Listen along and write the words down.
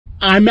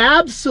I'm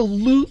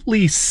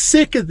absolutely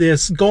sick of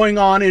this going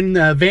on in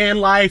the van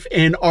life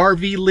and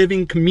RV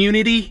living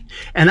community,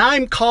 and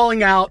I'm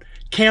calling out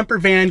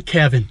Campervan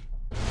Kevin.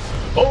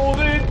 Oh,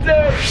 the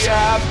day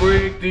I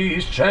break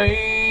these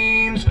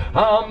chains,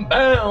 I'm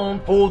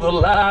bound for the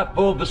life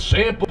of the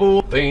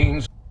simple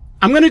things.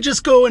 I'm gonna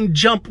just go and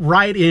jump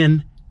right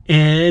in,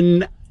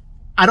 and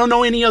I don't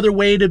know any other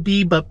way to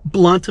be but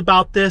blunt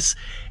about this.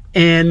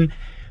 And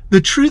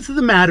the truth of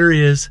the matter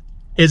is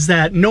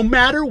that no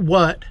matter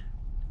what,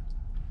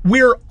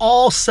 we're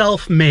all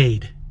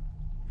self-made.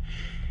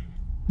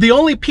 The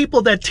only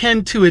people that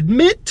tend to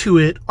admit to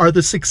it are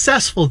the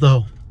successful,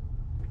 though.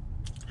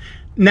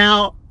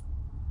 Now,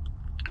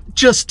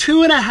 just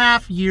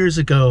 2.5 years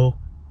ago,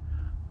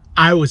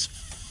 I was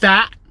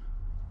fat,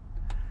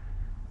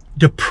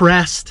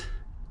 depressed,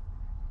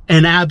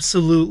 and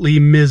absolutely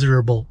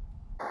miserable.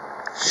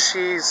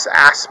 She's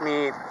asked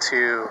me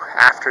to,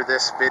 after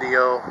this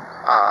video,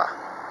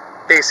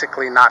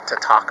 basically not to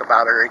talk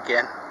about her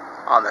again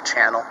on the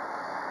channel.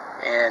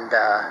 And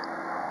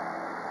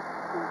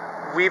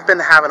we've been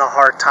having a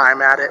hard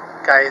time at it,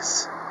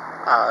 guys.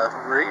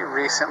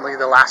 Recently,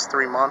 the last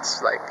 3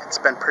 months, like, it's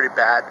been pretty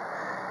bad.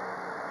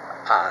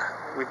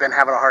 We've been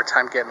having a hard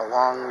time getting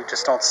along. We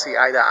just don't see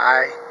eye to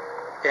eye.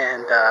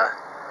 And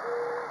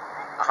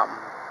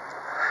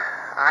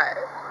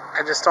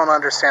I just don't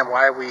understand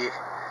why we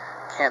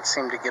can't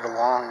seem to get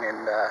along.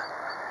 And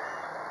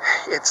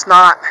it's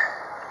not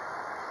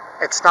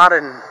a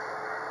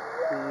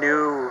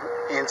new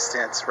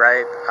instance,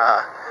 right?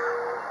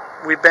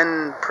 We've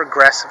been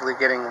progressively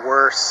getting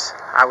worse.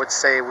 I would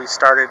say we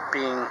started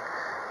being,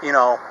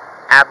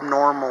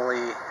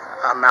 abnormally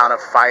amount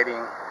of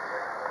fighting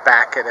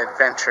back at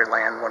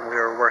Adventureland when we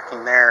were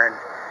working there. And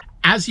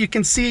as you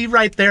can see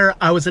right there,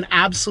 I was an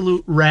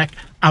absolute wreck.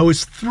 I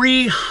was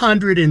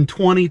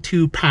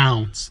 322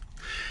 pounds,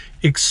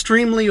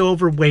 extremely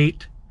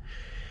overweight,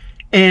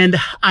 and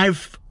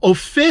I've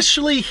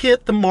officially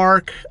hit the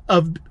mark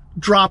of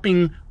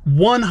dropping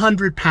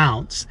 100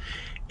 pounds.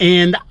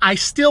 And I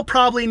still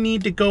probably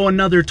need to go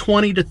another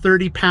 20 to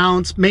 30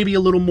 pounds, maybe a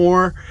little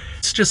more.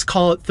 Let's just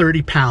call it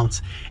 30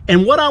 pounds.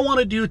 And what I want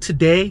to do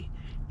today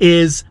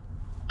is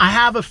I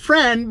have a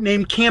friend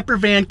named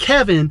Campervan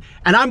Kevin,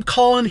 and I'm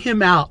calling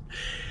him out.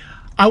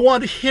 I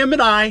want him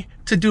and I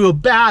to do a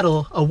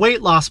battle, a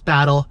weight loss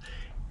battle.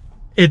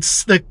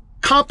 The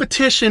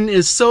competition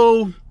is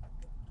so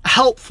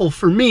helpful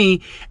for me,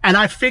 and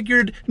I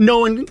figured,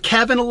 knowing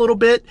Kevin a little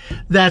bit,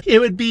 that it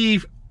would be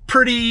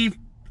pretty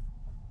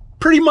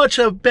much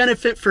a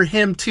benefit for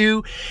him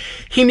too.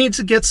 He needs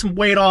to get some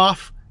weight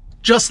off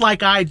just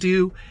like I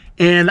do,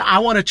 and I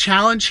want to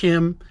challenge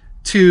him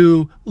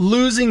to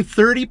losing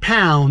 30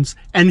 pounds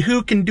and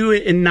who can do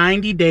it in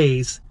 90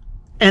 days.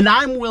 And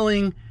I'm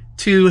willing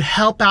to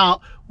help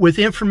out with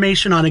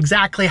information on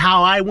exactly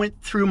how I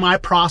went through my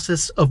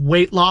process of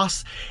weight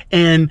loss.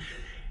 And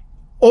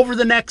over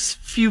the next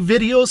few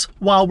videos,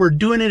 while we're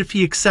doing it, if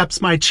he accepts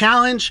my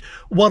challenge,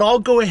 what I'll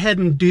go ahead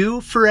and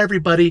do for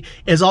everybody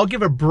is I'll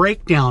give a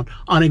breakdown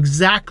on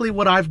exactly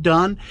what I've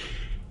done,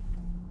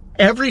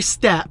 every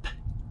step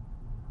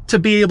to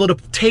be able to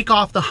take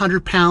off the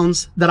 100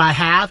 pounds that I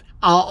have.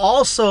 I'll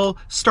also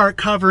start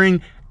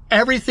covering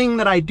everything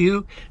that I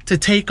do to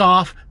take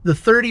off the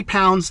 30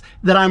 pounds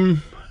that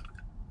I'm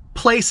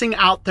placing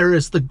out there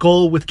as the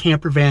goal with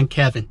Campervan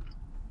Kevin.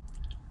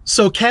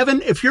 So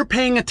Kevin, if you're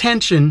paying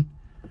attention,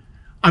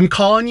 I'm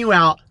calling you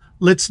out.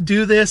 Let's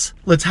do this.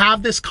 Let's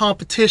have this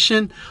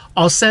competition.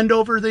 I'll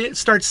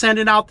start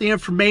sending out the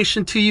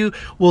information to you.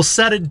 We'll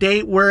set a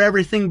date where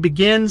everything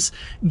begins,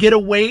 get a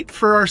weight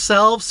for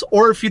ourselves,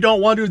 or if you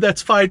don't want to,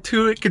 that's fine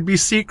too. It could be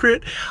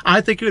secret.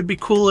 I think it would be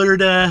cooler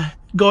to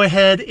go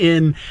ahead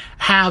and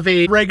have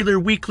a regular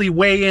weekly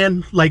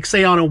weigh-in, like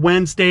say on a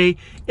Wednesday,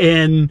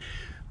 and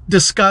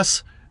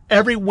discuss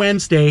every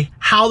Wednesday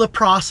how the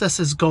process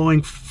is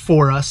going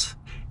for us,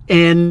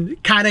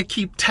 and kind of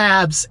keep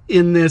tabs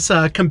in this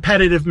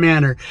competitive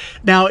manner.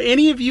 Now,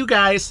 any of you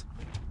guys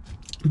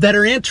that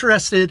are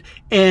interested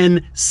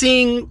in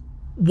seeing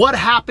what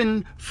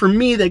happened for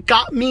me that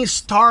got me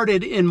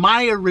started in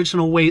my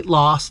original weight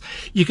loss,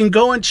 you can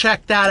go and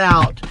check that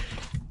out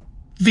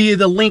via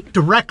the link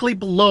directly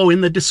below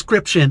in the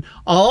description.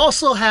 I'll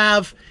also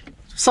have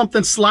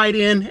something slide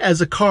in as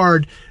a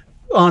card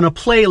on a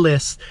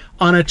playlist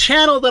on a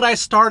channel that I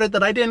started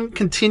that I didn't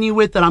continue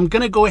with, that I'm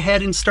going to go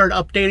ahead and start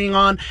updating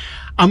on.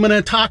 I'm going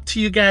to talk to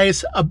you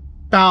guys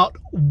about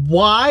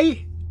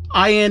why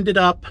I ended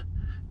up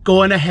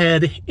going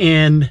ahead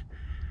and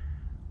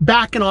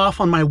backing off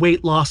on my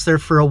weight loss there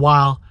for a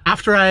while.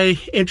 After I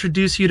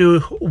introduce you to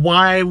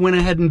why I went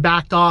ahead and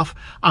backed off,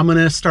 I'm going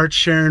to start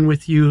sharing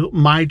with you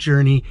my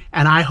journey,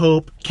 and I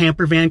hope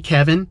Campervan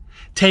Kevin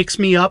takes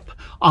me up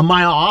on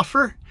my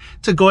offer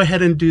to go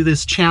ahead and do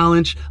this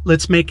challenge.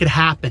 Let's make it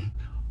happen.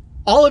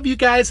 All of you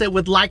guys that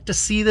would like to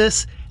see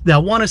this,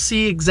 that want to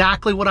see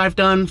exactly what I've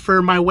done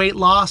for my weight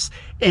loss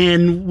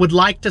and would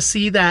like to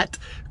see that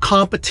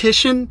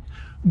competition,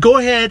 go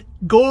ahead,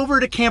 go over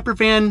to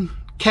Campervan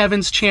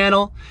Kevin's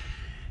channel.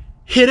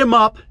 hit him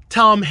up.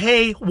 Tell him,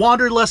 hey,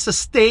 Wanderlust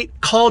Estate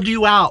called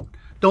you out.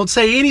 Don't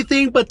say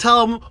anything, but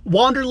tell him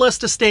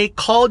Wanderlust Estate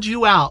called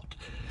you out.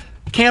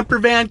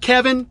 Campervan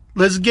Kevin,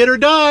 let's get her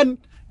done.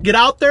 Get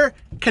out there,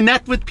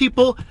 connect with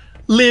people,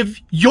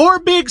 live your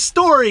big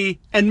story,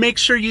 and make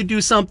sure you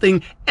do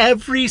something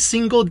every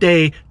single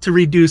day to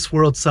reduce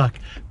world suck.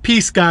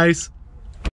 Peace, guys.